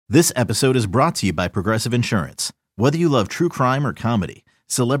This episode is brought to you by Progressive Insurance. Whether you love true crime or comedy,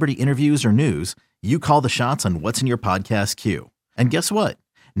 celebrity interviews or news, you call the shots on what's in your podcast queue. And guess what?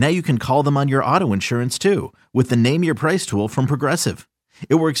 Now you can call them on your auto insurance too with the Name Your Price tool from Progressive.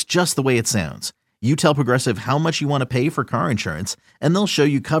 It works just the way it sounds. You tell Progressive how much you want to pay for car insurance, and they'll show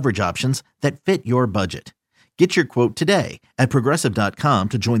you coverage options that fit your budget. Get your quote today at Progressive.com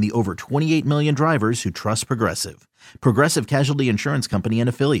to join the over 28 million drivers who trust Progressive. Progressive Casualty Insurance Company and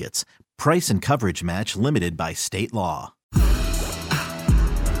Affiliates. Price and coverage match limited by state law.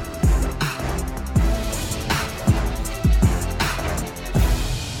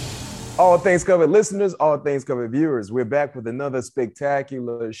 All Things Covered listeners, all things covered viewers, we're back with another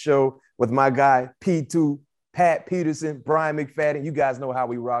spectacular show with my guy, P2, Pat Peterson, Brian McFadden. You guys know how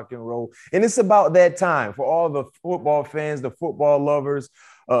we rock and roll. And it's about that time for all the football fans, the football lovers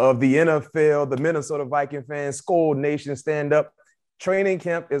of the NFL, the Minnesota Viking fans, Skol Nation, stand up. Training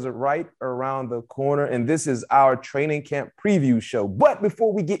camp is right around the corner, and this is our training camp preview show. But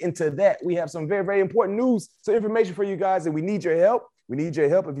before we get into that, we have some very, very important news, some information for you guys, and we need your help. We need your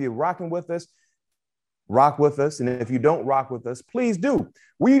help. If you're rocking with us, rock with us. And if you don't rock with us, please do.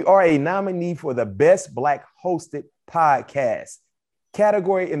 We are a nominee for the Best Black Hosted Podcast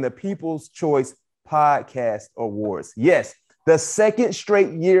category in the People's Choice Podcast Awards. Yes, the second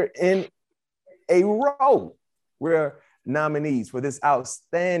straight year in a row we're nominees for this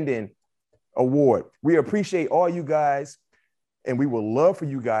outstanding award. We appreciate all you guys, and we would love for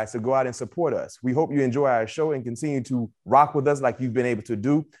you guys to go out and support us. We hope you enjoy our show and continue to rock with us like you've been able to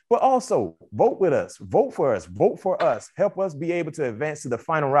do, but also vote with us, vote for us, vote for us. Help us be able to advance to the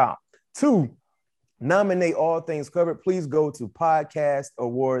final round. To nominate All Things Covered, please go to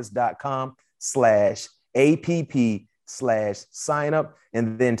podcastawards.com/app/sign up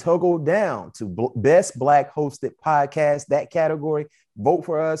and then toggle down to Best Black Hosted Podcast, that category. Vote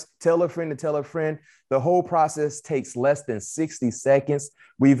for us. Tell a friend to tell a friend. The whole process takes less than 60 seconds.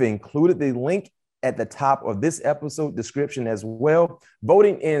 We've included the link at the top of this episode description as well.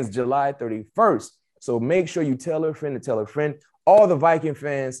 Voting ends July 31st. So make sure you tell a friend to tell a friend. All the Viking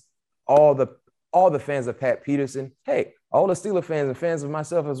fans, all the fans of Pat Peterson, hey, all the Steeler fans and fans of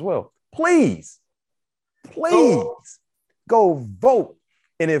myself as well. Please go vote.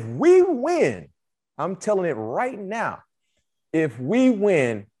 And if we win, I'm telling it right now, if we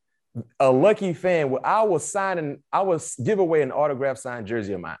win, a lucky fan, I will give away an autographed signed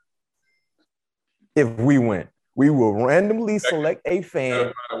jersey of mine. If we win, we will randomly select a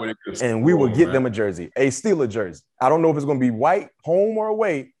fan and we will get them a jersey, a Steeler jersey. I don't know if it's going to be white, home or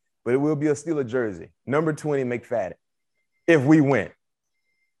away, but it will be a Steeler jersey. Number 20, McFadden. If we win.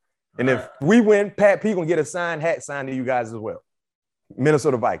 And if we win, Pat P going to get a signed hat signed to you guys as well.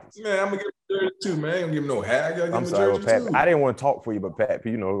 Minnesota Vikings. Man, I'm going to get a jersey too, man. I ain't going to give him no hat. I'm sorry, Pat. I didn't want to talk for you, but Pat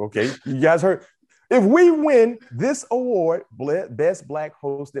P, okay. You guys heard. If we win this award, Best Black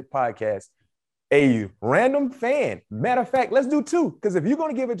Hosted Podcast, a random fan. Matter of fact, let's do two. Because if you're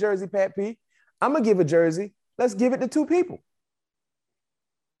going to give a jersey, Pat P, I'm going to give a jersey. Let's give it to two people.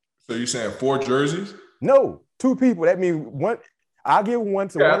 So you're saying 4 jerseys? No, 2 people. That means one. I'll give one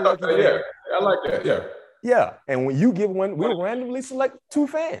to one lucky fan. Yeah, I like that. Yeah. Yeah, and when you give one, we'll randomly select 2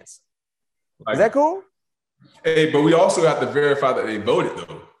 fans. Is that cool? Hey, but we also have to verify that they voted,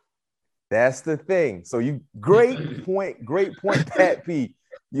 though. That's the thing. So great point, Pat P.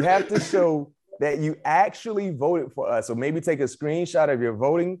 You have to show that you actually voted for us. So maybe take a screenshot of your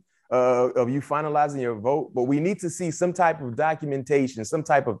voting, of you finalizing your vote. But we need to see some type of documentation, some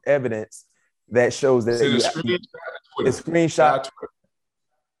type of evidence that shows that a screenshot.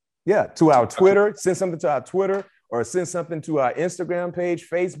 Yeah, to our Twitter, send something to our Twitter or send something to our Instagram page,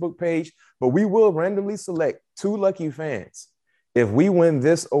 Facebook page. But we will randomly select 2 lucky fans. If we win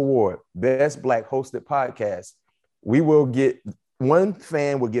this award, Best Black Hosted Podcast, we will get one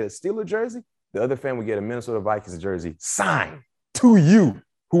fan will get a Steeler jersey. The other fan will get a Minnesota Vikings jersey signed to you,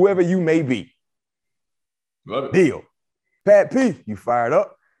 whoever you may be. Love it. Deal. Pat P, you fired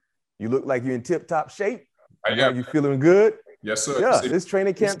up. You look like you're in tip-top shape. You feeling good? Yes, sir. Yeah, it's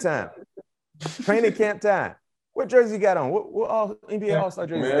training camp time. Training camp time. What jersey you got on? What all NBA All-Star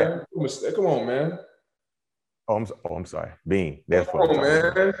jersey you got? Come on, man. Oh, I'm sorry. Bean. That's Come on,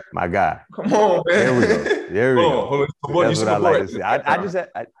 man. My guy. Come on, man. There we go. That's what I like to see.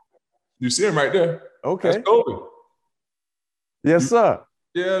 You see him right there. Okay. That's Kobe. Yes, sir.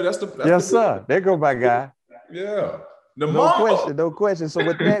 Yeah, that's yes, sir. There go my guy. Yeah. No question. So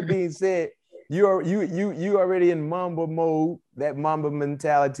with that being said, you already in Mamba mode. That Mamba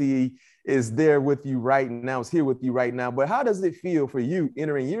mentality is there with you right now. It's here with you right now. But how does it feel for you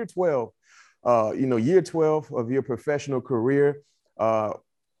entering year 12? Year 12 of your professional career.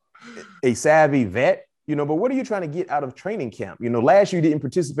 a savvy vet, but what are you trying to get out of training camp? Last year you didn't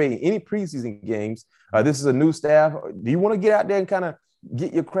participate in any preseason games. This is a new staff. Do you want to get out there and kind of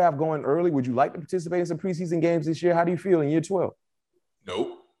get your craft going early? Would you like to participate in some preseason games this year? How do you feel in year 12?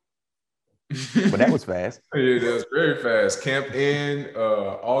 Nope. But that was fast. Yeah, that was very fast. Camp in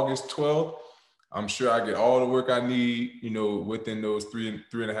August 12th. I'm sure I get all the work I need, within those three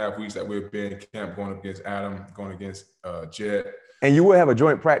and a half weeks that we've been in camp, going against Adam, going against Jed. And you will have a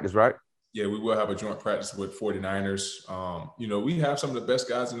joint practice, right? Yeah, we will have a joint practice with 49ers. We have some of the best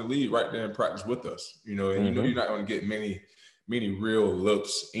guys in the league right there in practice with us, and you're not going to get many real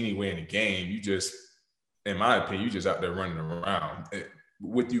looks anywhere in the game. You just, in my opinion, you just out there running around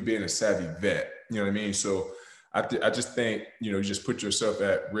with you being a savvy vet. You know what I mean? So I just think, you just put yourself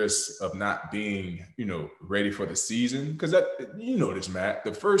at risk of not being, ready for the season. Because this, Matt,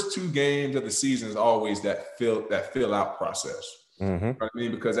 the first 2 games of the season is always that fill out process. Mm-hmm. You know what I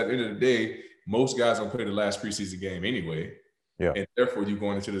mean? Because at the end of the day, most guys don't play the last preseason game anyway. Yeah. And therefore, you're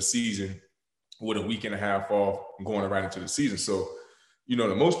going into the season with a week and a half off, going right into the season. So,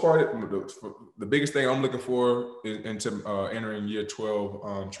 the most part, the biggest thing I'm looking for into entering year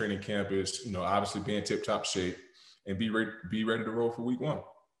 12 training camp is, obviously being tip-top shape and be ready to roll for week 1.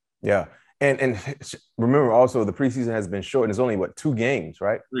 Yeah. And remember also the preseason has been short and it's only 2 games,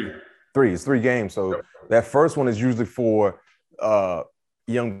 right? 3. It's 3 games. So that first one is usually for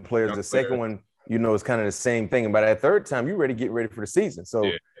young players. The second one, is kind of the same thing. And by that third time, you're ready to get ready for the season.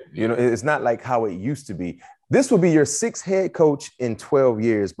 So, it's not like how it used to be. This will be your 6th head coach in 12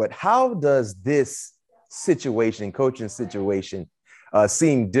 years. But how does this coaching situation,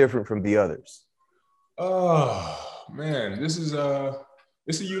 seem different from the others? Oh, man, this is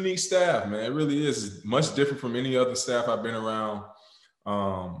it's a unique staff, man. It really is. It's much different from any other staff I've been around.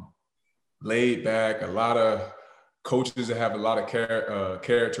 Laid back, a lot of coaches that have a lot of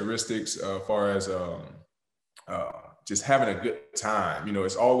characteristics as far as just having a good time.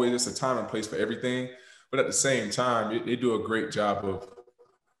 It's a time and place for everything. But at the same time, they do a great job of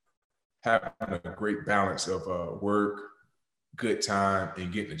having a great balance of work, good time,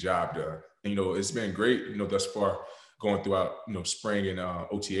 and getting the job done. And, it's been great, thus far going throughout, spring and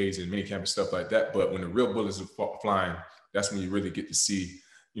OTAs and minicamp and stuff like that. But when the real bullets are flying, that's when you really get to see,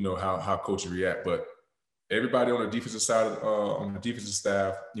 how coaches react. But everybody on the defensive side, on the defensive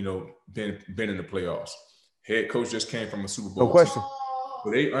staff, been in the playoffs. Head coach just came from a Super Bowl. No question.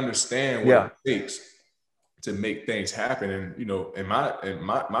 So they understand what it takes to make things happen. And,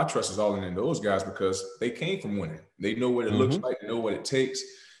 my trust is all in those guys because they came from winning. They know what it looks like, they know what it takes.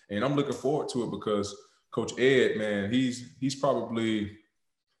 And I'm looking forward to it because Coach Ed, man, he's probably,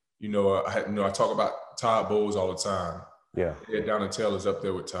 I talk about Todd Bowles all the time. Yeah. Ed Donatell is up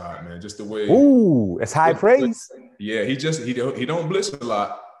there with Todd, man. Just the way. Ooh, it's high praise. Yeah, he don't blitz a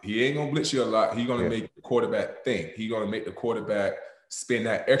lot. He ain't gonna blitz you a lot. He's gonna make the quarterback think. He's gonna make the quarterback spend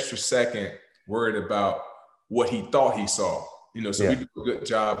that extra second worried about what he thought he saw. We do a good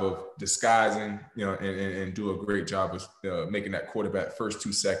job of disguising, and do a great job of making that quarterback first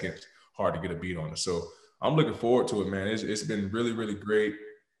 2 seconds hard to get a beat on it. So I'm looking forward to it, man. It's been really, really great.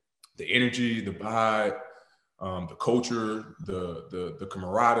 The energy, the vibe, the culture, the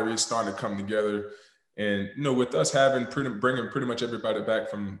camaraderie is starting to come together. And, with us bringing pretty much everybody back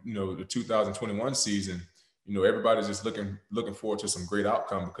from, the 2021 season, everybody's just looking forward to some great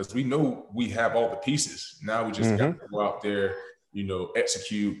outcome because we know we have all the pieces. Now we just got to go out there,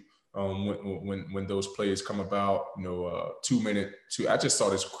 execute when those plays come about, 2 minute. I just saw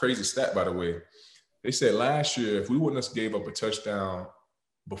this crazy stat, by the way. They said last year, if we wouldn't have gave up a touchdown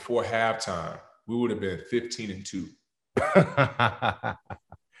before halftime, we would have been 15-2.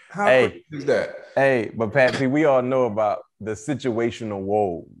 How crazy is that? Hey, but Patsy, we all know about the situational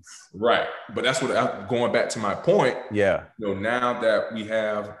woes. Right. But that's going back to my point. Yeah. Now that we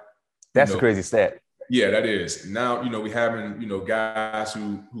have. That's a crazy stat. Yeah, that is. Now, we having, guys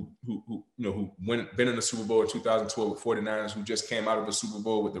who been in the Super Bowl in 2012 with 49ers who just came out of the Super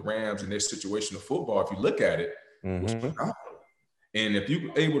Bowl with the Rams and their situational football. If you look at it, was phenomenal. And if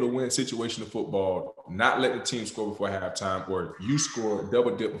you're able to win situational football, not let the team score before halftime, or you score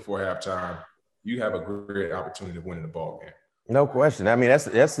double dip before halftime, you have a great opportunity of winning the ball game. No question. I mean,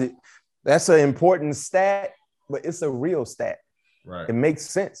 that's an important stat, but it's a real stat. Right. It makes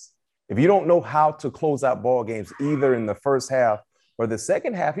sense. If you don't know how to close out ball games, either in the first half or the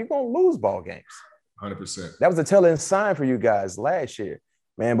second half, you're going to lose ball games. 100%. That was a telling sign for you guys last year,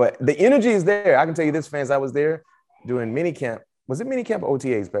 man. But the energy is there. I can tell you this, fans. I was there doing minicamp. Was it minicamp or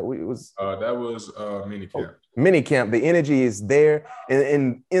OTAs? But it was. That was minicamp. Minicamp. The energy is there.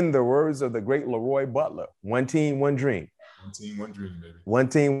 And in the words of the great Leroy Butler, one team, one dream. One team, one dream, baby. One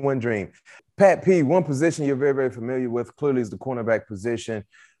team, one dream. Pat P, one position you're very, very familiar with clearly is the cornerback position.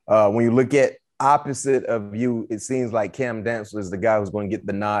 When you look at opposite of you, it seems like Cam Dantzler is the guy who's going to get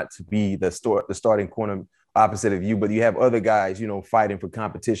the nod to be the starting corner opposite of you. But you have other guys, fighting for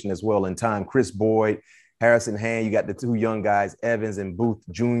competition as well in time. Chris Boyd, Harrison Hand. You got the two young guys, Evans and Booth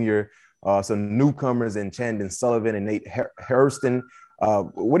Jr., some newcomers in Chandon Sullivan and Nate Hurston.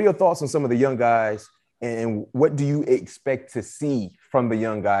 What are your thoughts on some of the young guys, and what do you expect to see from the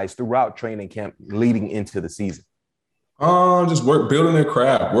young guys throughout training camp leading into the season? Just building their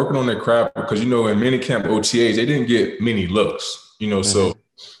craft, working on their craft, because, in minicamp OTAs, they didn't get many looks, so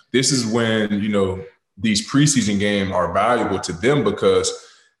this is when, these preseason games are valuable to them, because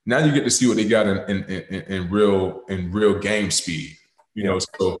now you get to see what they got in real game speed,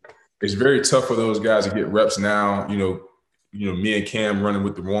 so it's very tough for those guys to get reps now. Me and Cam running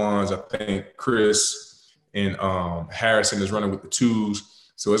with the ones. I think Chris and Harrison is running with the twos.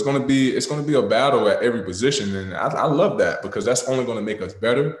 So it's gonna be a battle at every position, and I love that, because that's only gonna make us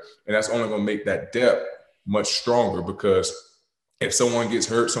better, and that's only gonna make that depth much stronger. Because if someone gets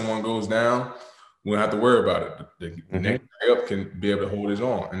hurt, someone goes down, we don't have to worry about it. The next guy up can be able to hold his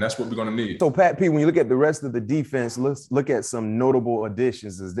own, and that's what we're gonna need. So Pat P, when you look at the rest of the defense, let's look at some notable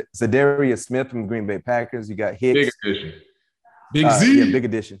additions. Zadarius Smith from Green Bay Packers. You got Hicks. Big addition. Big Z. Yeah, big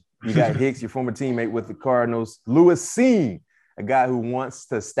addition. You got Hicks, your former teammate with the Cardinals. Lewis Cine, a guy who wants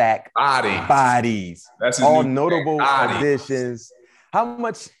to stack bodies. That's all notable additions. How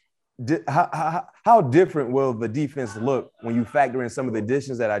different will the defense look when you factor in some of the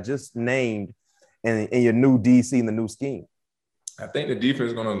additions that I just named in your new DC and the new scheme? I think the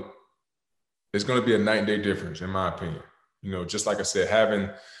defense is gonna be a night and day difference, in my opinion. Just like I said, having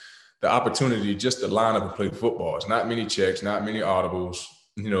the opportunity just to line up and play football. It's not many checks, not many audibles.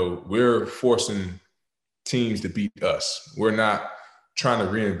 We're forcing teams to beat us. We're not trying to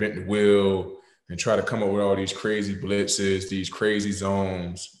reinvent the wheel and try to come up with all these crazy blitzes, these crazy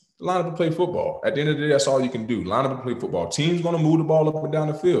zones. Line up and play football. At the end of the day, that's all you can do. Line up and play football. Teams going to move the ball up and down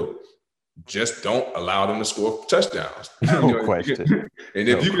the field. Just don't allow them to score touchdowns. No question. And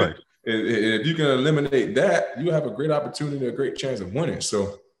if you can eliminate that, you have a great opportunity, a great chance of winning.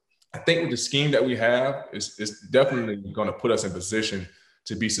 So I think with the scheme that we have, it's definitely going to put us in position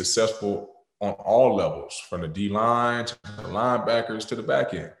to be successful on all levels, from the D-line to the linebackers to the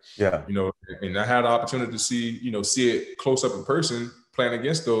back end. Yeah. And I had the opportunity to see it close up in person, playing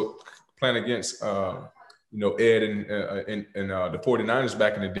against Ed and the 49ers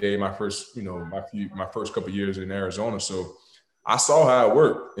back in the day, my first couple of years in Arizona. So I saw how it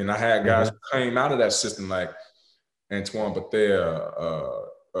worked, and I had guys who came out of that system like Antoine Bethea,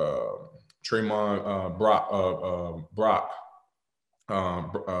 Tremont Brock.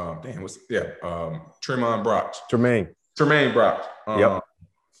 Tremaine Brock. Tremaine Brock. Yep.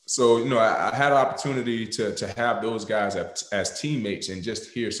 So, I had an opportunity to have those guys as teammates and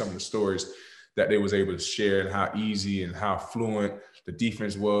just hear some of the stories that they was able to share, and how easy and how fluent the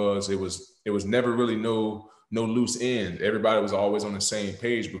defense was. It was never really no loose end. Everybody was always on the same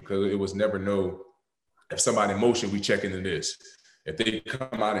page, because it was never if somebody in motion, we check into this. If they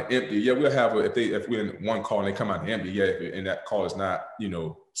come out and empty, yeah, we'll have if we're in one call and they come out and empty, yeah, and that call is not,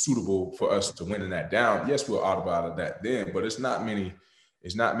 suitable for us to win in that down, yes, we'll out of that then. But it's not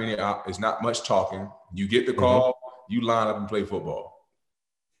much talking. You get the call, you line up and play football.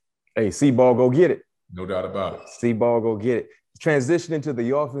 Hey, C-Ball, go get it. No doubt about it. C-Ball, go get it. Transitioning to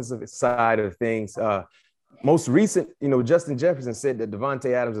the offensive side of things, most recent, Justin Jefferson said that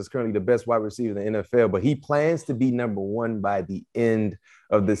Davante Adams is currently the best wide receiver in the NFL, but he plans to be number one by the end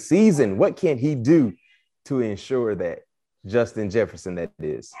of the season. What can he do to ensure that? Justin Jefferson, that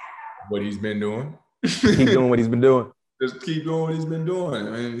is. What he's been doing. Keep doing what he's been doing. Just keep doing what he's been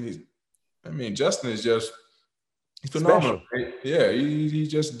doing. Justin is just he's phenomenal. Right? Yeah, he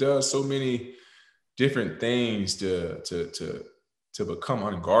just does so many different things to become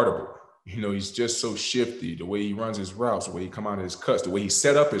unguardable. He's just so shifty, the way he runs his routes, the way he come out of his cuts, the way he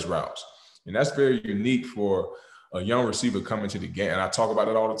set up his routes. And that's very unique for a young receiver coming to the game. And I talk about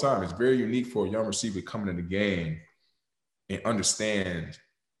it all the time. It's very unique for a young receiver coming in the game and understand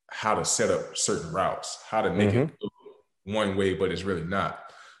how to set up certain routes, how to make it one way, but it's really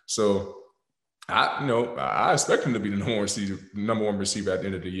not. So I expect him to be the number one receiver at the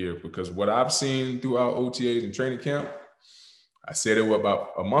end of the year, because what I've seen throughout OTAs and training camp, I said it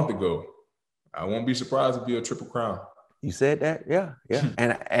about a month ago. I won't be surprised if you're a triple crown. You said that? Yeah.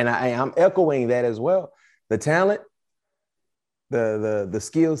 And I'm echoing that as well. The talent, the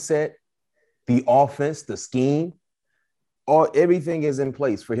skill set, the offense, the scheme, everything is in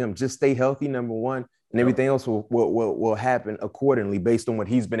place for him. Just stay healthy, number one. and everything else will happen accordingly based on what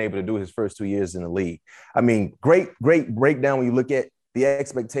he's been able to do his first 2 years in the league. I mean, great breakdown when you look at the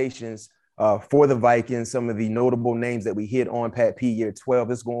expectations for the Vikings, some of the notable names that we hit on. Pat P, year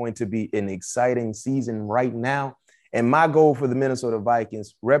 12. It's going to be an exciting season right now. And my goal for the Minnesota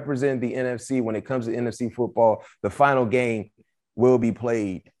Vikings, represent the NFC when it comes to NFC football, the final game will be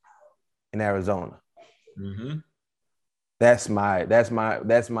played in Arizona. Mm-hmm. That's my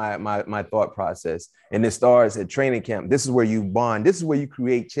thought process. And it starts at training camp. This is where you bond. This is where you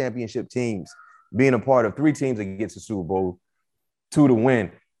create championship teams. Being a part of 3 teams that gets the Super Bowl, 2 to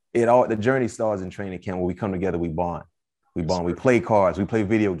win. The journey starts in training camp where we come together, we bond. We bond. We play cards. We play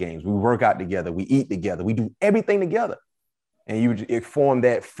video games. We work out together. We eat together. We do everything together. And it form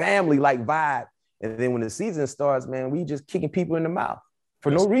that family-like vibe. And then when the season starts, man, we just kicking people in the mouth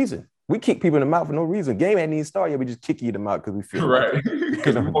for no reason. We kick people in the mouth for no reason. Game ain't even started yet. We just kick you in the mouth because we feel right.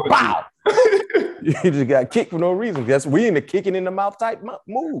 Wow. You just got kicked for no reason. We in the kicking in the mouth type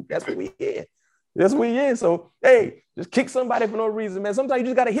move. That's what we in. That's what we in. So, hey, just kick somebody for no reason, man. Sometimes you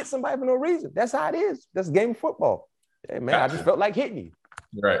just got to hit somebody for no reason. That's how it is. That's game of football. Hey, man, I just felt like hitting you.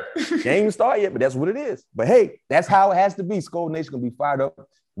 Right. Game ain't started yet, but that's what it is. But, hey, that's how it has to be. Skull Nation going to be fired up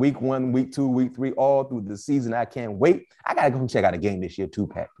week 1, week 2, week 3, all through the season. I can't wait. I got to go check out a game this year too,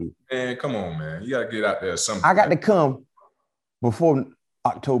 Pat P. Man, come on, man. You got to get out there sometime. I got to come before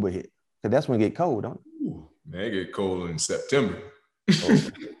October hit because that's when it get cold, don't it? Ooh, man, it get cold in September.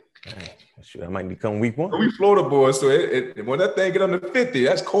 Oh, sure, I might be coming week 1. We Florida boys, so when that thing get under 50,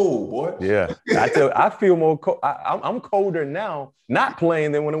 that's cold, boy. Yeah, I feel more cold. I'm colder now, not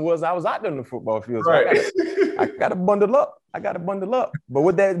playing than when I was out there in the football field. So right. I got to bundle up. But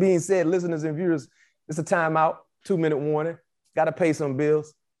with that being said, listeners and viewers, it's a timeout, 2-minute warning. Got to pay some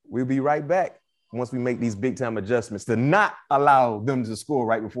bills. We'll be right back once we make these big time adjustments to not allow them to score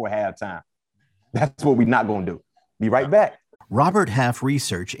right before halftime. That's what we're not going to do. Be right back. Robert Half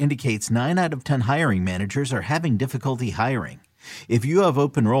research indicates 9 out of 10 hiring managers are having difficulty hiring. If you have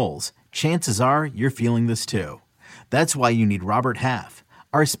open roles, chances are you're feeling this too. That's why you need Robert Half.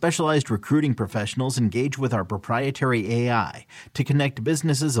 Our specialized recruiting professionals engage with our proprietary AI to connect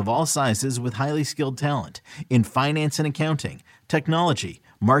businesses of all sizes with highly skilled talent in finance and accounting, technology,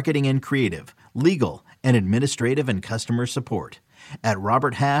 marketing and creative, legal, and administrative and customer support. At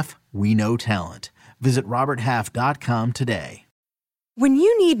Robert Half, we know talent. Visit roberthalf.com today. When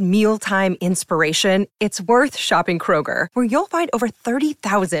you need mealtime inspiration, it's worth shopping Kroger, where you'll find over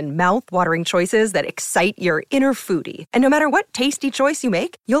 30,000 mouth-watering choices that excite your inner foodie. And no matter what tasty choice you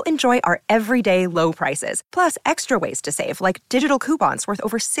make, you'll enjoy our everyday low prices, plus extra ways to save, like digital coupons worth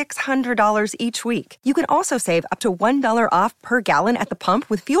over $600 each week. You can also save up to $1 off per gallon at the pump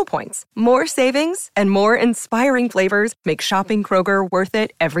with fuel points. More savings and more inspiring flavors make shopping Kroger worth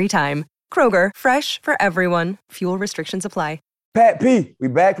it every time. Kroger, fresh for everyone. Fuel restrictions apply. Pat P, we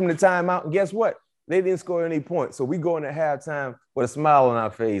back from the timeout, and guess what? They didn't score any points. So we go into halftime with a smile on our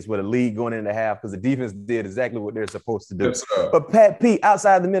face, with a lead going into half, because the defense did exactly what they're supposed to do. Yes, but Pat P,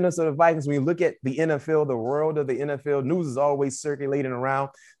 outside the Minnesota Vikings, when you look at the NFL, the world of the NFL, news is always circulating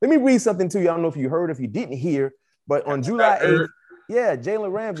around. Let me read something to you. I don't know if you heard, if you didn't hear, but on July 8th,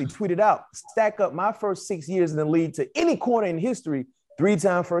 Jalen Ramsey tweeted out, stack up my first 6 years in the league to any corner in history,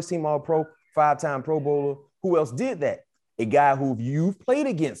 3-time first-team All-Pro, 5-time Pro Bowler. Who else did that? A guy who you've played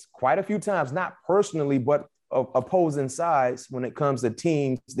against quite a few times, not personally, but opposing sides when it comes to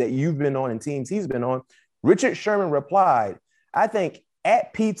teams that you've been on and teams he's been on. Richard Sherman replied, I think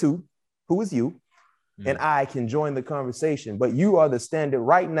at P2, who is you, and I can join the conversation, but you are the standard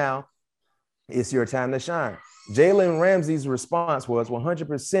right now. It's your time to shine. Jalen Ramsey's response was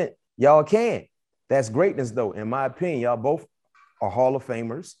 100%. Y'all can. That's greatness, though. In my opinion, y'all both are Hall of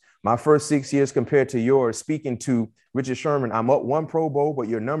Famers. My first 6 years compared to yours, speaking to Richard Sherman, I'm up 1 Pro Bowl, but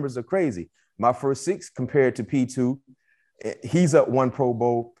your numbers are crazy. My first 6 compared to P2, he's up 1 Pro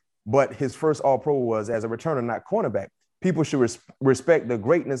Bowl, but his first All-Pro was as a returner, not cornerback. People should respect the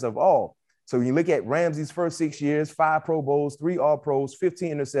greatness of all. So when you look at Ramsey's first 6 years, 5 Pro Bowls, 3 All-Pros,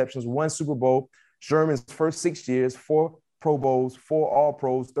 15 interceptions, 1 Super Bowl. Sherman's first 6 years, 4 Pro Bowls, 4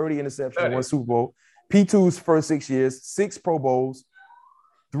 All-Pros, 30 interceptions, 1 Super Bowl. P2's first 6 years, 6 Pro Bowls,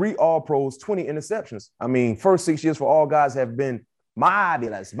 3 All-Pros, 20 interceptions. I mean, first 6 years for all guys have been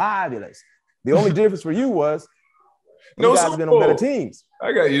marvelous. The only difference for you was you guys have been on better teams.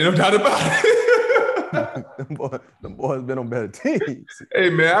 I got you, no doubt about it. The boys been on better teams. Hey,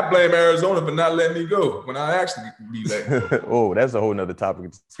 man, I blame Arizona for not letting me go when I actually be let. Oh, that's a whole nother topic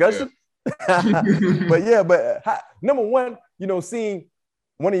of discussion. Yeah. but number one, seeing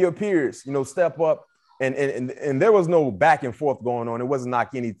one of your peers, step up, and there was no back and forth going on. It wasn't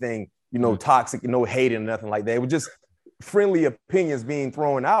like anything, toxic, no hating or nothing like that. It was just friendly opinions being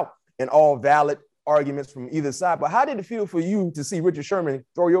thrown out and all valid arguments from either side. But how did it feel for you to see Richard Sherman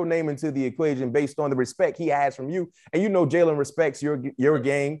throw your name into the equation based on the respect he has from you? And Jalen respects your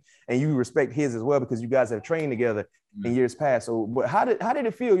game, and you respect his as well because you guys have trained together in years past. So, but how did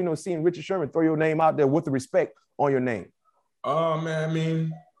it feel, seeing Richard Sherman throw your name out there with the respect on your name? Oh man, I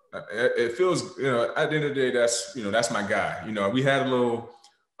mean, it feels, at the end of the day, that's my guy. We had a little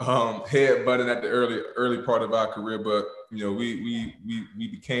head butting at the early part of our career, but we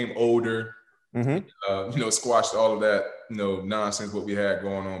became older. Squashed all of that, nonsense what we had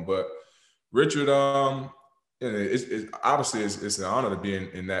going on. But Richard, it's obviously it's an honor to be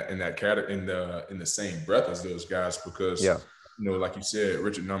in that category in the same breath as those guys because like you said,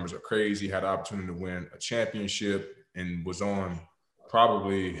 Richard numbers are crazy. Had the opportunity to win a championship and was on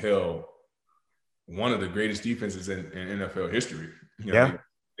probably one of the greatest defenses in NFL history.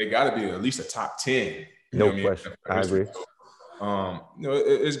 They got to be at least a top 10. No question, I agree.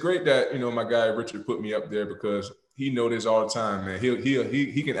 It's great that my guy Richard put me up there because he knows this all the time, man.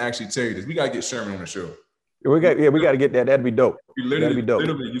 He can actually tell you this. We gotta get Sherman on the show. We got to get that. That'd be dope. We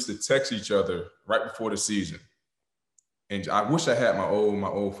literally used to text each other right before the season, and I wish I had my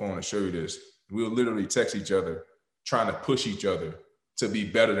old phone to show you this. We would literally text each other, trying to push each other to be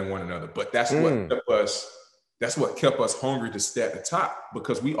better than one another. But that's what kept us hungry to stay at the top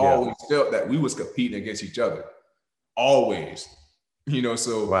because we always felt that we was competing against each other. Always,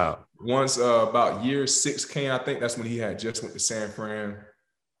 so wow. Once about year 6 came, I think that's when he had just went to San Fran,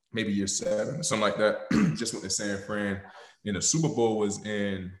 maybe year 7 or something like that. Just went to San Fran, and the Super Bowl was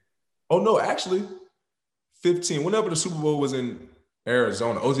in 15. Whenever the Super Bowl was in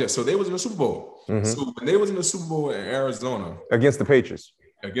Arizona. Oh yeah, so they was in the Super Bowl. Mm-hmm. So when they was in the Super Bowl in Arizona against the Patriots.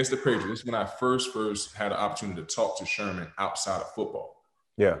 This is when I first had the opportunity to talk to Sherman outside of football.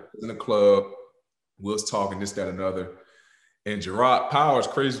 Yeah, in the club. We was talking this, that, another. And Gerard Powers,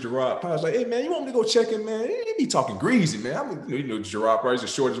 crazy Gerard Powers, like, hey, man, you want me to go check him, man? He be talking greasy, man. Gerard Powers, the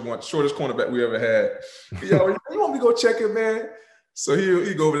shortest cornerback we ever had. You want me to go check him, man? So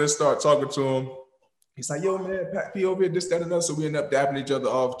he go over there and start talking to him. He's like, yo, man, Pat P over here, this, that, another. So we end up dapping each other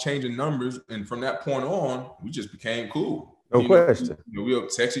off, changing numbers. And from that point on, we just became cool. No question. We'll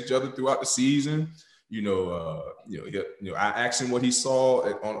text each other throughout the season. I asked him what he saw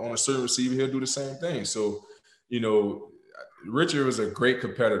on a certain receiver. He'll do the same thing. So, Richard was a great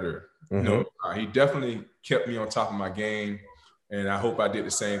competitor. Mm-hmm. He definitely kept me on top of my game, and I hope I did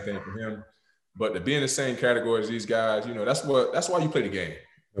the same thing for him. But to be in the same category as these guys, that's why you play the game.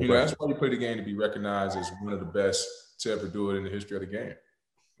 That's why you play the game, to be recognized as one of the best to ever do it in the history of the game.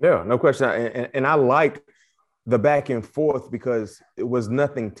 Yeah, no question. And I like the back and forth because it was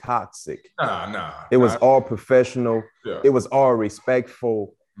nothing toxic. Nah. It was all professional. Yeah. It was all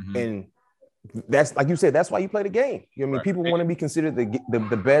respectful. Mm-hmm. And that's, like you said, that's why you play the game. Right. People want to be considered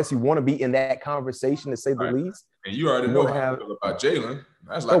the best. You want to be in that conversation, to say the least. And you already know how I feel about Jalen.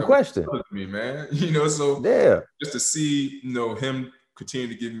 That's like no question to me, man. So just to see, him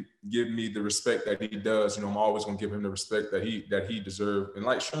continue to give me the respect that he does. I'm always gonna give him the respect that he deserves. And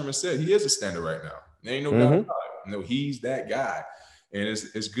like Sherman said, he is a standard right now. There ain't no doubt about it. He's that guy, and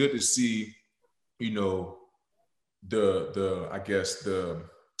it's good to see, the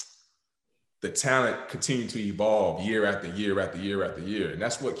talent continue to evolve year after year after year after year, and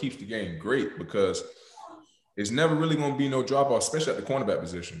that's what keeps the game great because it's never really going to be no drop off, especially at the cornerback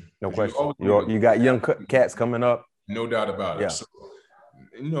position. No question. You got young cats coming up, no doubt about it. Yeah. So,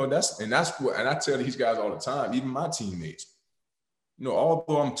 that's what, and I tell these guys all the time, even my teammates.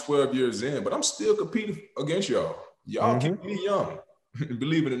 Although I'm 12 years in, but I'm still competing against y'all. Y'all keep me young,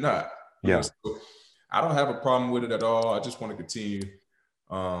 believe it or not. Yeah. So I don't have a problem with it at all. I just want to continue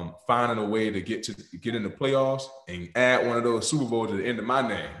finding a way to get in the playoffs and add one of those Super Bowls to the end of my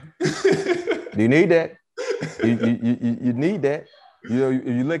name. You need that. You need that.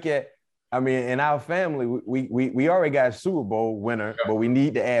 You look at, in our family, we already got a Super Bowl winner, but we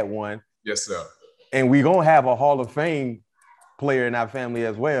need to add one. Yes, sir. And we're going to have a Hall of Fame player in our family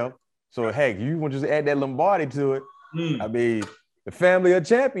as well. So, heck, you want to just add that Lombardi to it. The family of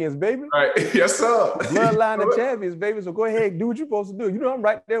champions, baby. Right. Yes, sir. Bloodline of champions, baby. So go ahead, do what you're supposed to do. I'm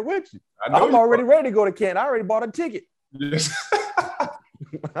right there with you. I'm already ready to go to Canton. I already bought a ticket. Yes.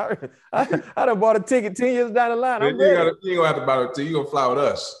 I done bought a ticket 10 years down the line. I'm ready. You ain't going to have to buy a ticket. You're going to fly with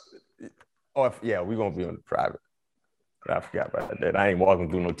us. Oh, yeah, we're going to be on the private. I forgot about that. I ain't walking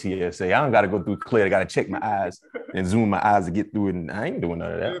through no TSA. I don't got to go through clear. I got to check my eyes and zoom my eyes to get through it. And I ain't doing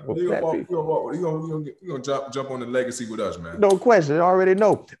none of that. You're going to jump on the legacy with us, man. No question. I already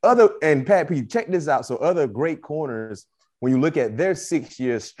know. And Pat P, check this out. So other great corners when you look at their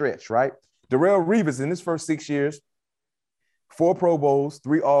 6-year stretch, right? Darrelle Revis in his first 6 years, 4 Pro Bowls,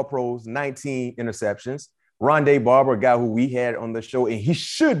 3 All-Pros, 19 interceptions. Rondé Barber, a guy who we had on the show, and he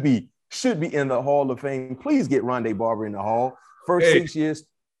should be in the Hall of Fame. Please get Rondé Barber in the Hall. First 6 years,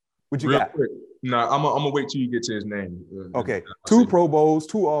 what you got? Quick. Nah, I'm gonna wait till you get to his name. Okay, 2 Pro Bowls,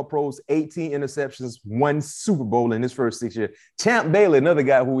 2 All-Pros, 18 interceptions, 1 Super Bowl in his first 6 years. Champ Bailey, another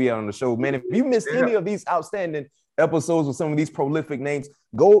guy who we had on the show. Man, if you missed any of these outstanding episodes with some of these prolific names,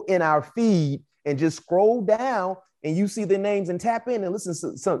 go in our feed and just scroll down and you see the names and tap in and listen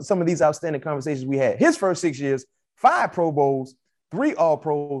to some of these outstanding conversations we had. His first 6 years, 5 Pro Bowls, 3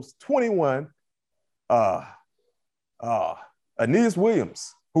 All-Pros, 21. Aeneas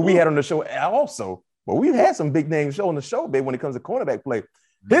Williams, who we had on the show also. But we've had some big names show on the show, babe, when it comes to cornerback play.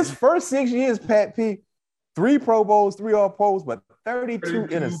 His first 6 years, Pat P, 3 Pro Bowls, 3 All-Pros, but 32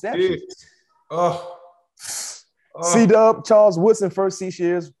 interceptions. C-Dub, Charles Woodson, first 6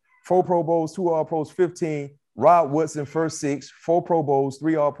 years, 4 Pro Bowls, 2 All-Pros, 15. Rob Woodson, first 6, 4 Pro Bowls,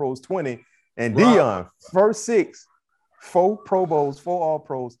 3 All-Pros, 20. And Dion, first 6, 4 Pro Bowls, 4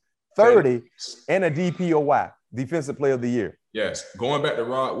 All-Pros, 30, and a DPOY, Defensive Player of the Year. Yes. Going back to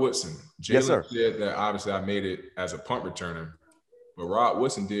Rod Woodson, Yes, sir. Jalen said that obviously I made it as a punt returner, but Rod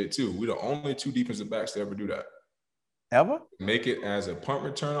Woodson did too. We're the only 2 defensive backs to ever do that. Ever? Make it as a punt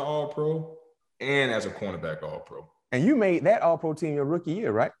returner All-Pro and as a cornerback All-Pro. And you made that All-Pro team your rookie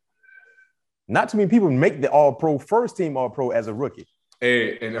year, right? Not too many people make the All-Pro, first team All-Pro as a rookie.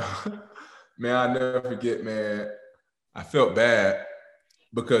 Hey, and man, I never forget, man, I felt bad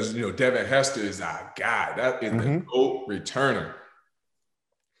because, Devin Hester is our guy. That is the GOAT returner.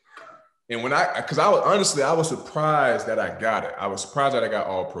 And I was surprised that I got it. I was surprised that I got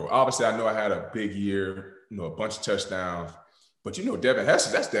All-Pro. Obviously, I know I had a big year, a bunch of touchdowns. But Devin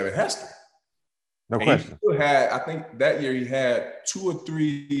Hester, that's Devin Hester. No and question. He still had, I think that year he had two or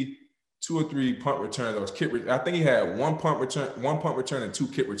three punt returns. I think he had one punt return and 2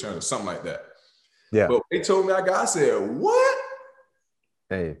 kick returns or something like that. Yeah. But they told me I said, what?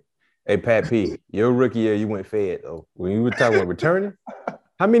 Hey, Pat P, your rookie year, you went fed, though. When you were talking about returning,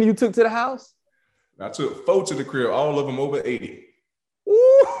 how many you took to the house? I took 4 to the crib, all of them over 80.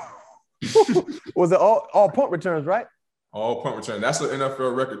 Ooh. Was it all punt returns, right? All punt returns. That's an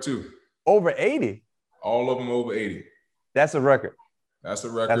NFL record, too. Over 80? All of them over 80. That's a record. That's a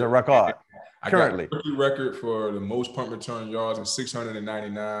record. That's a record. Currently. I got the rookie record for the most punt return yards in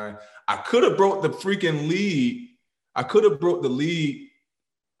 699. I could have broke the freaking league. I could have broke the league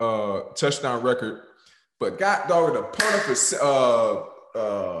touchdown record, but got dog the punter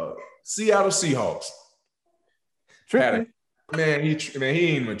for Seattle Seahawks. Trippy? Man, he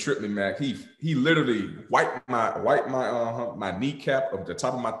ain't even tripped me, Mac. He literally wiped my kneecap of the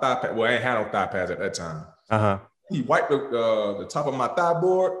top of my thigh pad. Well, I ain't had no thigh pads at that time. He wiped the top of my thigh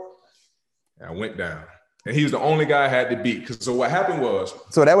board, and I went down. And he was the only guy I had to beat. So what happened was,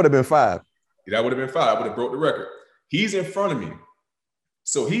 so that would have been 5. That would have been 5. I would have broke the record. He's in front of me.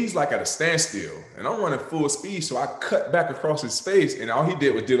 So he's like at a standstill, and I'm running full speed. So I cut back across his face, and all he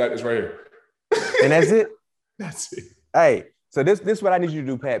did was do like this right here. And that's it? That's it. Hey, so this is what I need you to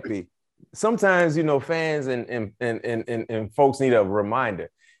do, Pat P. Sometimes, fans and folks need a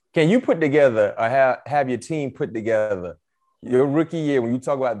reminder. Can you put together or have your team put together your rookie year when you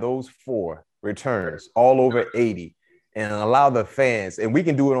talk about those 4 returns, all over 80, and allow the fans, and we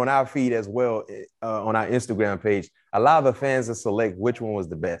can do it on our feed as well, on our Instagram page, allow the fans to select which one was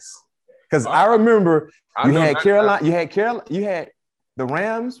the best. Because I remember you had the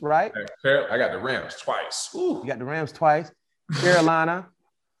Rams, right? I got the Rams twice. Ooh. You got the Rams twice. Carolina.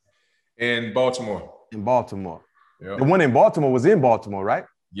 And Baltimore. In Baltimore. Yep. The one in Baltimore was in Baltimore, right?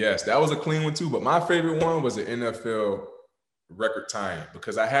 Yes, that was a clean one too. But my favorite one was the NFL record time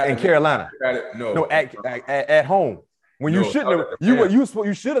because I had in Carolina. At home. When you shouldn't have,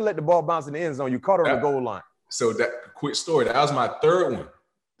 you should have let the ball bounce in the end zone. You caught it on the goal line. So that quick story. That was my 3rd one.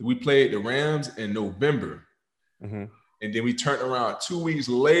 We played the Rams in November, and then we turned around 2 weeks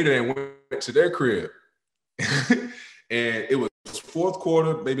later and went to their crib. And it was 4th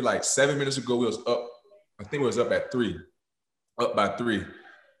quarter, maybe like 7 minutes ago. We was up. I think it was up by 3.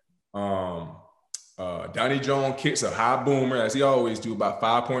 Donnie Jones kicks a high boomer, as he always do, about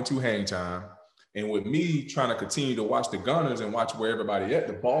 5.2 hang time. And with me trying to continue to watch the Gunners and watch where everybody at,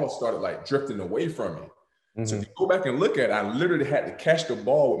 the ball started like drifting away from me. So if you go back and look at it, I literally had to catch the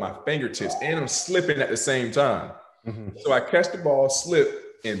ball with my fingertips and I'm slipping at the same time. So I catch the ball,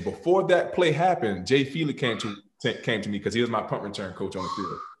 slip, and before that play happened, Jay Feely came to me because he was my punt return coach on the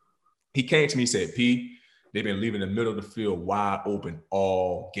field. He came to me and said, P, they've been leaving the middle of the field wide open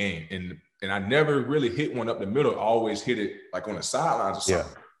all game. And and I never really hit one up the middle. I always hit it like on the sidelines or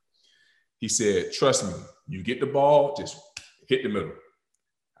something. Yeah. He said, trust me, you get the ball, just hit the middle.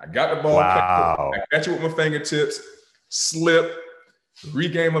 I got the ball. Wow. I catch it with my fingertips, slip,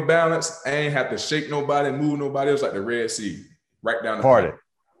 regain my balance. I ain't have to shake nobody, move nobody. It was like the Red Sea, right down the pipe.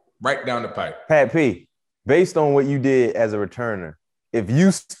 Right down the pipe. Pat P, based on what you did as a returner, if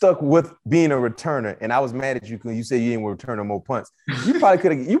you stuck with being a returner, and I was mad at you because you said you didn't return no more punts, you probably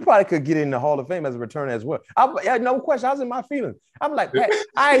could get in the Hall of Fame as a returner as well. No question. I was in my feelings. I'm like, Pat,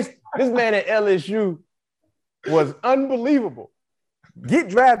 this man at LSU was unbelievable. Get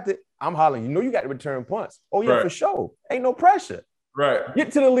drafted. I'm hollering. You know you got to return punts. Oh yeah, right. For sure. Ain't no pressure. Right.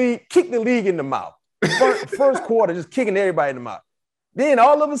 Get to the league, kick the league in the mouth. First quarter, just kicking everybody in the mouth. Then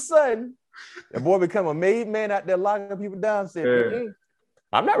all of a sudden, the boy become a made man out there locking people down. Said,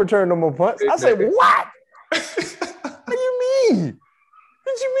 I'm not returning no more punts. I said, what? What do you mean?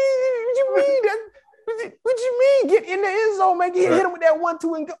 What you mean? Get in the end zone, man. Hit him with that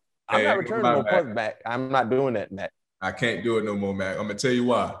 1-2 and go. I'm not returning no punts back. I'm not doing that, Matt. I can't do it no more, Matt. I'm gonna tell you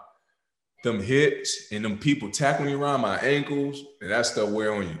why. Them hits and them people tackling me around my ankles, and that stuff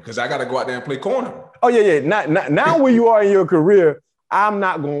wear on you. Because I gotta go out there and play corner. Oh yeah. Now where you are in your career, I'm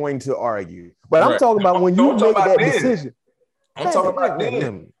not going to argue. But I'm talking about when you make that decision. I'm talking about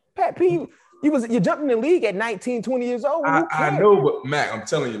then. Pat P, you jumped in the league at 19, 20 years old. I know, but Mac, I'm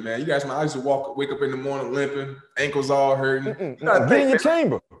telling you, man, you guys, I used to wake up in the morning limping, ankles all hurting. Get in your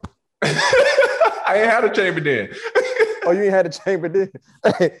chamber. I ain't had a chamber then. Oh, you ain't had a chamber then?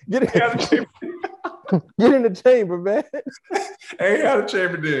 Get in the chamber, man. I ain't had a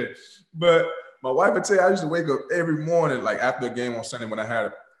chamber then. But my wife would tell you, I used to wake up every morning, like after a game on Sunday when I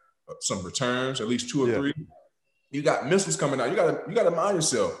had some returns, at least 2 or 3. You got missiles coming out. You gotta mind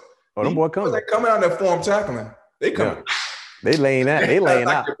yourself. Oh, them boy coming. They coming out in that form tackling. They coming. Yeah. They laying out. They laying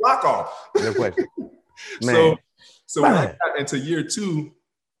like out. Your block off. No question. Man. So when I got into year 2,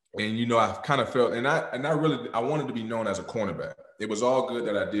 and I kind of felt, and I wanted to be known as a cornerback. It was all good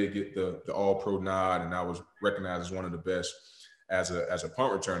that I did get the All-Pro nod, and I was recognized as one of the best as a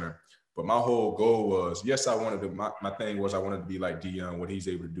punt returner. But my whole goal was, yes, I wanted to. My thing was I wanted to be like Deion, what he's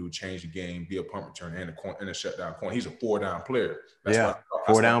able to do, change the game, be a punt returner and a shutdown corner. He's a 4-down player. That's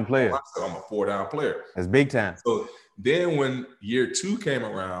 4-down player. I'm a 4-down player. That's big time. So then when year 2 came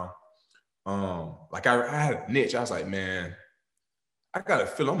around, like I had a niche. I was like, man, I got to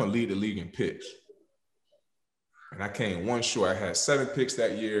feel I'm gonna lead the league in picks. And I came one short. I had 7 picks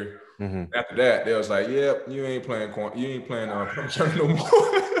that year. Mm-hmm. After that, they was like, "Yep, you ain't playing punt return no more."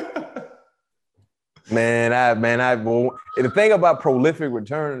 The thing about prolific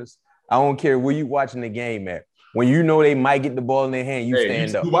returners, I don't care where you watching the game at. When you know they might get the ball in their hand,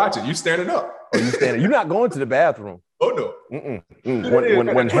 stand up. You watching? You standing up? Oh, you standing? You're not going to the bathroom. Oh no.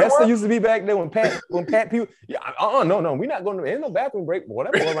 When Hester used to be back there, when Pat people, no, we're not going to. Ain't no bathroom break. Boy,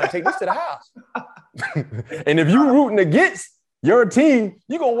 that boy might take this to the house. And if you rooting against your team,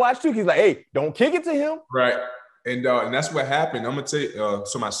 you gonna watch too. He's like, hey, don't kick it to him. Right, and that's what happened. I'm gonna tell you.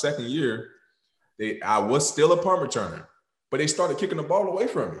 So my second year, I was still a punt returner, but they started kicking the ball away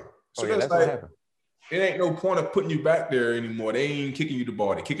from me. So that's like, what happened. It ain't no point of putting you back there anymore. They ain't kicking you the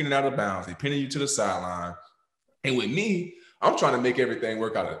ball. They're kicking it out of bounds. They're pinning you to the sideline. And with me, I'm trying to make everything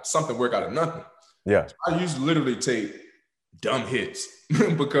work out of nothing. Yeah. So I used to literally take dumb hits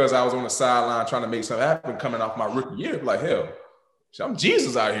because I was on the sideline trying to make something happen coming off my rookie year. Like, hell, I'm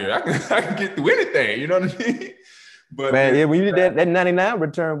Jesus out here. I can get through anything. You know what I mean? But man, when you did that 99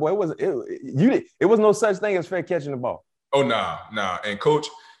 return, boy, it was no such thing as fair catching the ball. Oh, nah. And Coach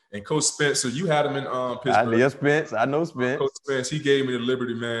Spencer, you had him in Pittsburgh. Yes, Spence. I know Spence. Coach Spence, he gave me the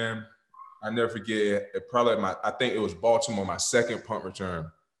liberty, man. I never forget. I think it was Baltimore, my second punt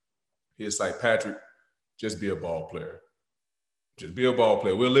return. He's like, Patrick, just be a ball player. Just be a ball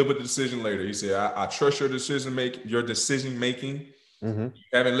player. We'll live with the decision later. He said, I trust your decision making. Mm-hmm. You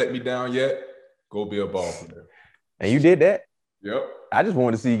haven't let me down yet. Go be a ball player. And you did that? Yep. I just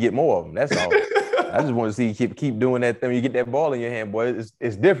wanted to see you get more of them. That's all. I just wanted to see you keep doing that thing. You get that ball in your hand, boy.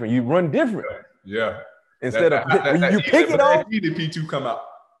 It's different. You run different. Yeah. Instead of you pick it off. The P2 come out.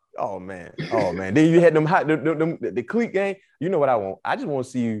 Oh man. Then you had them hot the cleat game. You know what I want? I just want to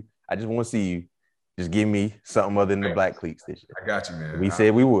see you. Just give me something other than the black cleats this year. I got you, man. We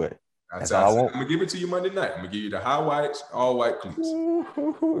said we would. That's all I want. I'm gonna give it to you Monday night. I'm gonna give you the high whites, all white cleats.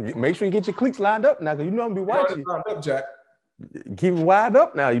 Make sure you get your cleats lined up now, because you know I'm gonna be watching. Lined up, Jack. Keep them wide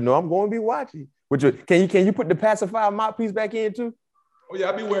up now. You know I'm going to be watching. Can you put the pacifier mouthpiece back in too? Oh yeah,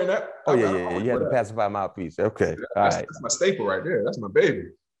 I'll be wearing that. Oh yeah. You had the pacifier mouthpiece. Okay, all right. That's my staple right there. That's my baby.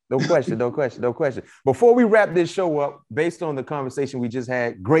 No question, no question, no question. Before we wrap this show up, based on the conversation we just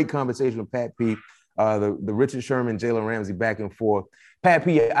had, great conversation with Pat P, the Richard Sherman, Jalen Ramsey back and forth. Pat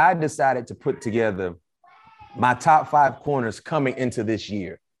P, I decided to put together my top 5 corners coming into this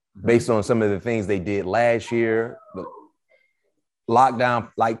year based on some of the things they did last year, the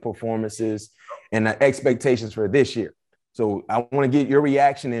lockdown-like performances, and the expectations for this year. So I want to get your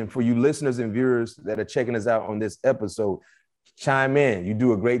reaction, and for you listeners and viewers that are checking us out on this episode, chime in. You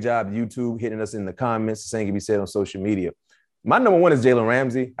do a great job, YouTube, hitting us in the comments. The same can be said on social media. My number 1 is Jalen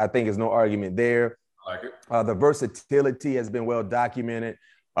Ramsey. I think there's no argument there. I like it. The versatility has been well documented.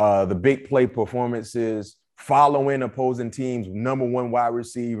 The big play performances, following opposing teams, number 1 wide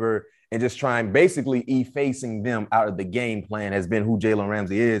receiver, and just trying basically effacing them out of the game plan has been who Jalen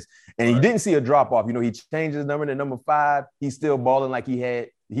Ramsey is. And he didn't see a drop off. You know, he changed his number to number 5. He's still balling like he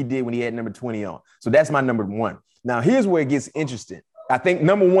did when he had number 20 on. So that's my number 1. Now, here's where it gets interesting. I think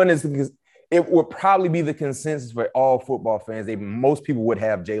number 1 is because it would probably be the consensus for all football fans. Most people would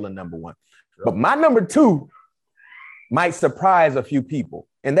have Jalen number 1. But my number 2 might surprise a few people,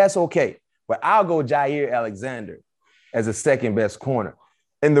 and that's okay. But I'll go Jaire Alexander as a second best corner.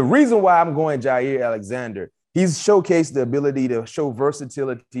 And the reason why I'm going Jaire Alexander, he's showcased the ability to show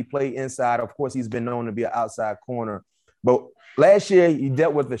versatility, play inside. Of course, he's been known to be an outside corner. But last year, he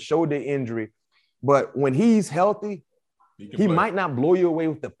dealt with a shoulder injury. But when he's healthy, he might not blow you away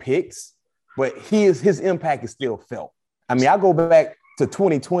with the picks, but his impact is still felt. I mean, I go back to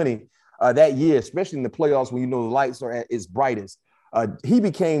 2020, that year, especially in the playoffs when you know the lights are at its brightest. He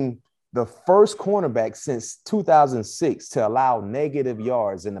became the first cornerback since 2006 to allow negative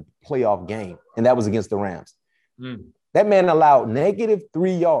yards in a playoff game, and that was against the Rams. That man allowed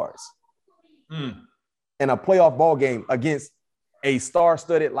 -3 yards in a playoff ball game against a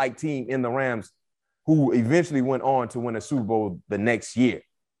star-studded like team in the Rams, who eventually went on to win a Super Bowl the next year.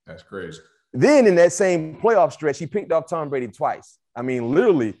 That's crazy. Then in that same playoff stretch, he picked off Tom Brady twice. I mean,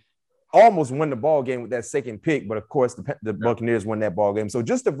 literally almost won the ball game with that second pick, but of course the Buccaneers won that ball game. So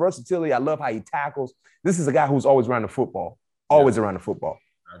just the versatility, I love how he tackles. This is a guy who's always around the football, around the football.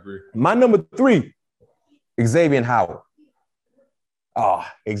 I agree. My number 3, Xavier Howard.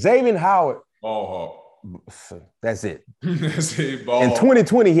 Xavier Howard. Ball hawk. That's it. That's it, ball. In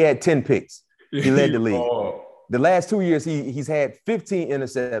 2020, he had 10 picks. He led the league. Ball. The last 2 years, he's had 15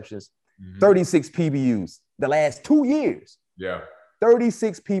 interceptions, 36 PBUs. The last 2 years. Yeah.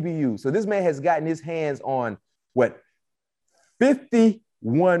 36 PBUs. So this man has gotten his hands on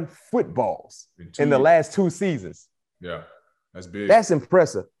 51 footballs in the last 2 seasons. Yeah, that's big. That's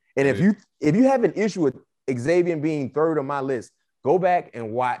impressive. And if you have an issue with Xavier being 3rd on my list, go back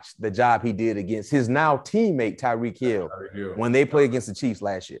and watch the job he did against his now teammate Tyreek Hill when they played against the Chiefs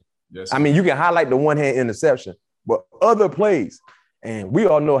last year. Yes, I mean, you can highlight the one-hand interception, but other plays, and we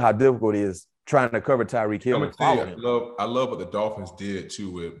all know how difficult it is trying to cover Tyreek Hill and follow him. I love what the Dolphins did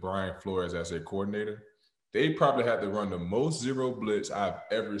too with Brian Flores as their coordinator. They probably had to run the most zero blitz I've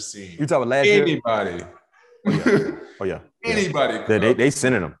ever seen. You talking last year? Anybody. Oh yeah. Anybody. They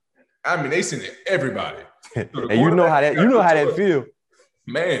sending them. I mean, they sending everybody. So and you know how that feel.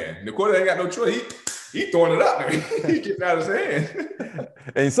 Man, the quarterback ain't got no choice. He throwing it out there. He getting out of his hand.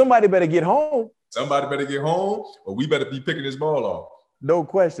 And somebody better get home. Somebody better get home, or we better be picking this ball off. No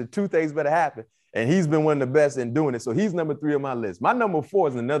question. 2 things better happen. And he's been one of the best in doing it. So he's number 3 on my list. My number 4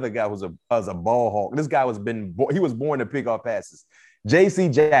 is another guy who's a ball hawk. This guy was born to pick off passes. J.C.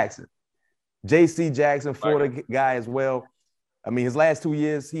 Jackson. J.C. Jackson, Florida guy as well. I mean, his last 2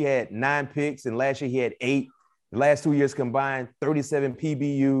 years, he had 9 picks, and last year he had 8. The last 2 years combined, 37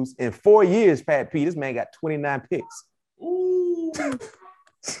 PBUs. In 4 years, Pat P, this man got 29 picks. Ooh.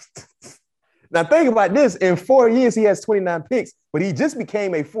 Now think about this. In 4 years, he has 29 picks, but he just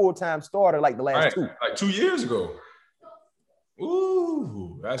became a full-time starter like the last 2. Like 2 years ago.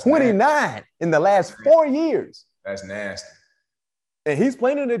 Ooh, that's 29 nasty. In the last 4 years. That's nasty. And he's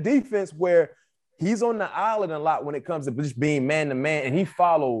playing in a defense where he's on the island a lot when it comes to just being man-to-man, and he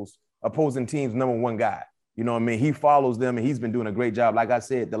follows opposing teams' number 1 guy. You know what I mean? He follows them, and he's been doing a great job. Like I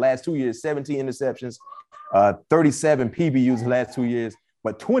said, the last 2 years, 17 interceptions, 37 PBUs the last 2 years.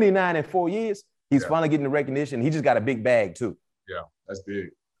 But 29 in 4 years, he's finally getting the recognition. He just got a big bag, too. Yeah, that's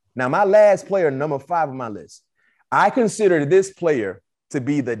big. Now, my last player, number 5 on my list, I consider this player to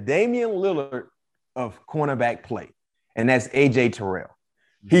be the Damian Lillard of cornerback play, and that's A.J. Terrell.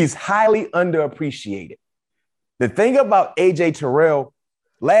 He's highly underappreciated. The thing about A.J. Terrell,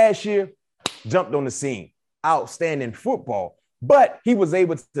 last year, jumped on the scene. Outstanding football. But he was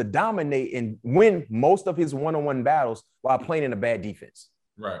able to dominate and win most of his one-on-one battles while playing in a bad defense.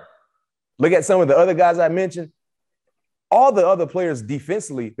 Right. Look at some of the other guys I mentioned. all the other players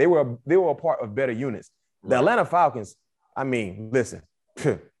defensively, they were a part of better units. The Atlanta Falcons, I mean, listen,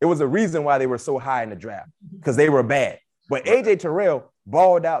 it was a reason why they were so high in the draft because they were bad. But A.J. Terrell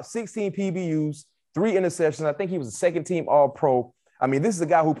balled out 16 PBUs, 3 interceptions. I think he was a second-team All-Pro. I mean, this is a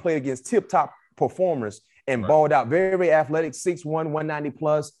guy who played against tip-top performers and balled out, very, very athletic, 6'1", 190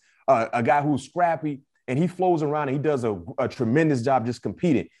 plus, a guy who's scrappy, and he flows around and he does a tremendous job just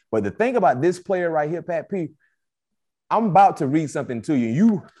competing. But the thing about this player right here, Pat P, I'm about to read something to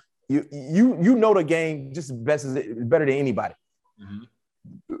you. You know the game just better than anybody. Mm-hmm.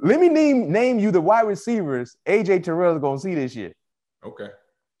 Let me name you the wide receivers A.J. Terrell is going to see this year. Okay.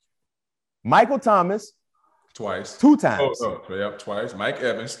 Michael Thomas. Twice. 2 times. Yep, twice. Mike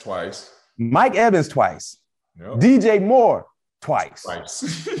Evans, twice. Mike Evans, twice. Yep. DJ Moore, twice.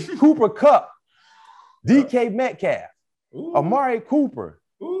 Cooper Kupp. DK Metcalf. Ooh. Amari Cooper.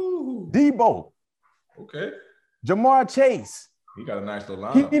 Ooh. Debo. Okay. Jamar Chase. He got a nice little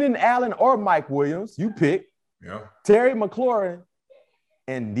lineup. Keenan Allen or Mike Williams. You pick. Yeah. Terry McLaurin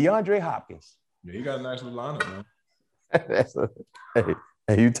and DeAndre Hopkins. Yeah, he got a nice little lineup, man.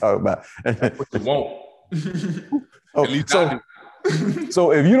 Hey, you talk about what you want. Oh,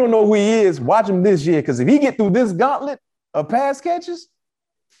 so if you don't know who he is, watch him this year, because if he get through this gauntlet of pass catches,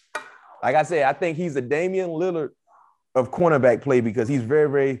 like I said, I think he's a Damian Lillard of cornerback play because he's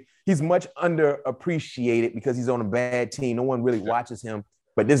he's much underappreciated because he's on a bad team. No one really watches him.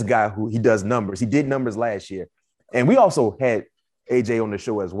 But this guy he does numbers. He did numbers last year. And we also had AJ on the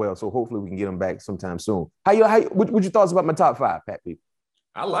show as well. So hopefully we can get him back sometime soon. What your thoughts about my top 5, Pat P?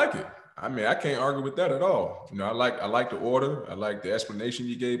 I like it. I mean, I can't argue with that at all. You know, I like the order. I like the explanation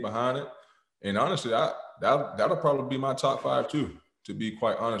you gave behind it. And honestly, that'll probably be my top 5 too, to be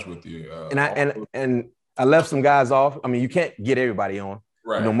quite honest with you. And I left some guys off. I mean, you can't get everybody on.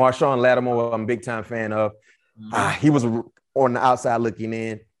 Right. You know, Marshawn Lattimore, I'm a big time fan of. Mm-hmm. He was on the outside looking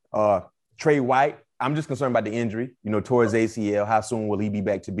in. Trey White, I'm just concerned about the injury, towards ACL. How soon will he be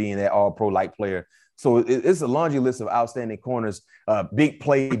back to being that all-pro-like player? So it's a laundry list of outstanding corners. Big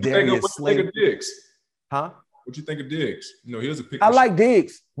play, Darius Slay. What you think of Diggs? Huh? What you think of Diggs? Here's a pick. I like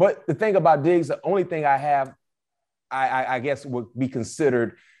Diggs, but the thing about Diggs, the only thing I have, I guess would be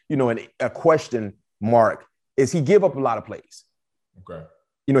considered, a question mark, is he give up a lot of plays. Okay.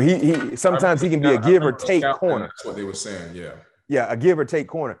 He sometimes he can be a give or take corner. That's what they were saying. Yeah. Yeah, a give or take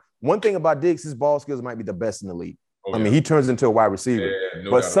corner. One thing about Diggs, his ball skills might be the best in the league. Oh, I mean, he turns into a wide receiver.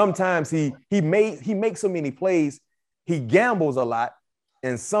 But sometimes he makes so many plays, he gambles a lot,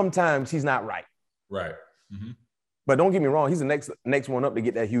 and sometimes he's not right. Right. Mm-hmm. But don't get me wrong, he's the next one up to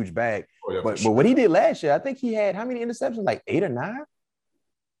get that huge bag. Oh, yeah, but what he did last year, I think he had how many interceptions? Like 8 or 9?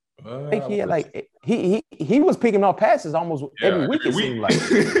 I think he had he was picking off passes almost every week, it seemed like.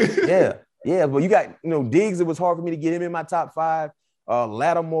 Yeah. But you got, Diggs, it was hard for me to get him in my top 5.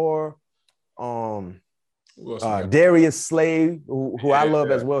 Lattimore, Darius Slay, who I love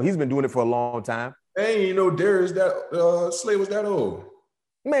as well. He's been doing it for a long time. Hey, Darius Slay was that old.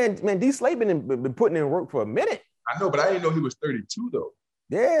 Man, D. Slay been putting in work for a minute. I know, but I didn't know he was 32 though.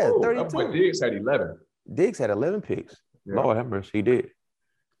 Yeah, 32. But Diggs had 11. Diggs had 11 picks. Yeah. Lord have mercy, he did.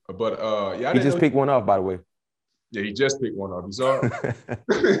 But he just picked one off, by the way. Yeah, he just picked one off. You saw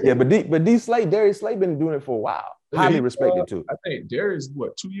it? Yeah, but Darius Slay been doing it for a while. Highly respected too. I think Darius,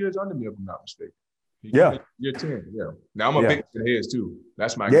 2 years under me, if I'm not mistaken. Year 10, yeah. Now I'm a big fan of his too.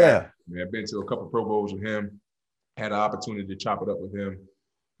 That's my guy. Man, I've been to a couple Pro Bowls with him. Had an opportunity to chop it up with him.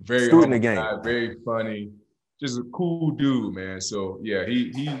 Very student the game. Guy, very funny. Just a cool dude, man. So yeah,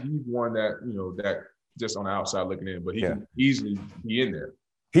 he's one that that just on the outside looking in, but he can easily be in there.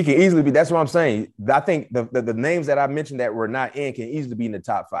 He can easily be. That's what I'm saying. I think the names that I mentioned that were not in can easily be in the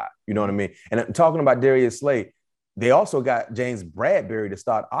top 5. You know what I mean? And talking about Darius Slay, they also got James Bradbury to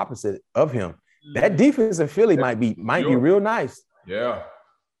start opposite of him. That defense in Philly might be real nice. Yeah.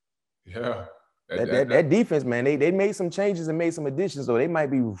 That defense, man, they made some changes and made some additions, so they might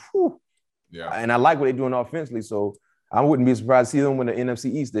be. Whew. Yeah. And I like what they're doing offensively, so I wouldn't be surprised to see them win the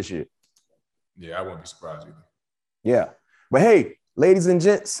NFC East this year. Yeah, I wouldn't be surprised either. Yeah, but hey, ladies and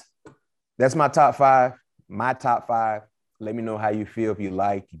gents, that's my top 5. My top 5. Let me know how you feel. If you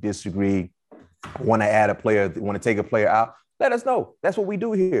like, you disagree, want to add a player, want to take a player out. Let us know. That's what we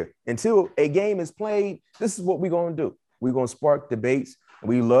do here. Until a game is played, this is what we're going to do. We're going to spark debates.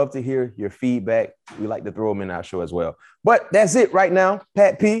 We love to hear your feedback. We like to throw them in our show as well. But that's it right now.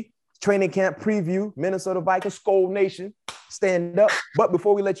 Pat P, training camp preview, Minnesota Vikings, Skol Nation, stand up. But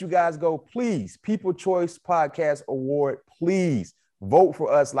before we let you guys go, please, People Choice Podcast Award, please vote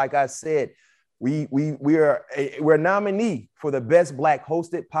for us. Like I said, we're a nominee for the Best Black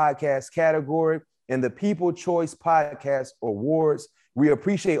Hosted Podcast category. in the People Choice Podcast Awards. We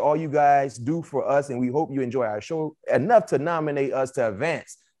appreciate all you guys do for us, and we hope you enjoy our show enough to nominate us to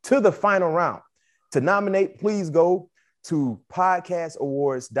advance to the final round. To nominate, please go to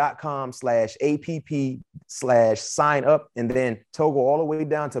podcastawards.com/app/sign up, and then toggle all the way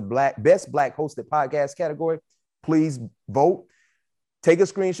down to best black hosted podcast category. Please vote. Take a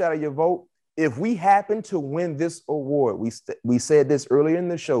screenshot of your vote. If we happen to win this award, we said this earlier in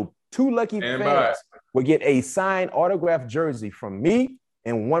the show, 2 lucky fans will get a signed autographed jersey from me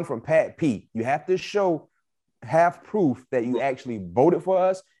and one from Pat P. You have to have proof that you actually voted for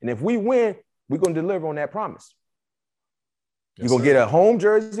us. And if we win, we're going to deliver on that promise. You're going to get a home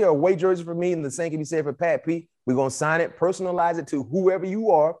jersey or away jersey from me, and the same can be said for Pat P. We're going to sign it, personalize it to whoever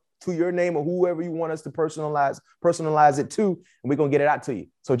you are, to your name or whoever you want us to personalize it to, and we're going to get it out to you.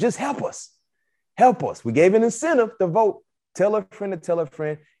 So just help us. Help us. We gave an incentive to vote. Tell a friend to tell a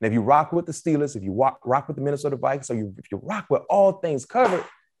friend. And if you rock with the Steelers, if you rock with the Minnesota Vikings, or if you rock with all things covered,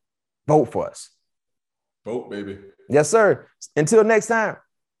 vote for us. Vote, baby. Yes, sir. Until next time,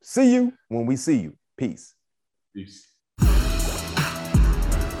 see you when we see you. Peace. Peace.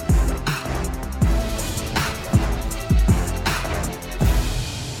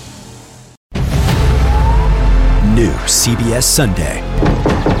 New CBS Sunday.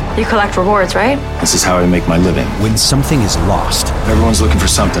 You collect rewards, right? This is how I make my living. When something is lost, everyone's looking for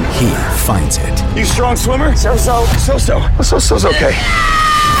something. He finds it. You strong swimmer? So-so. So-so's okay.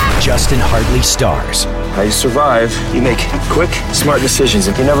 Justin Hartley stars. How you survive, you make quick, smart decisions,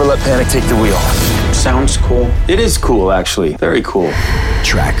 and you never let panic take the wheel. Sounds cool. It is cool, actually. Very cool.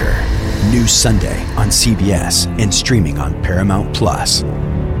 Tracker. New Sunday on CBS and streaming on Paramount Plus.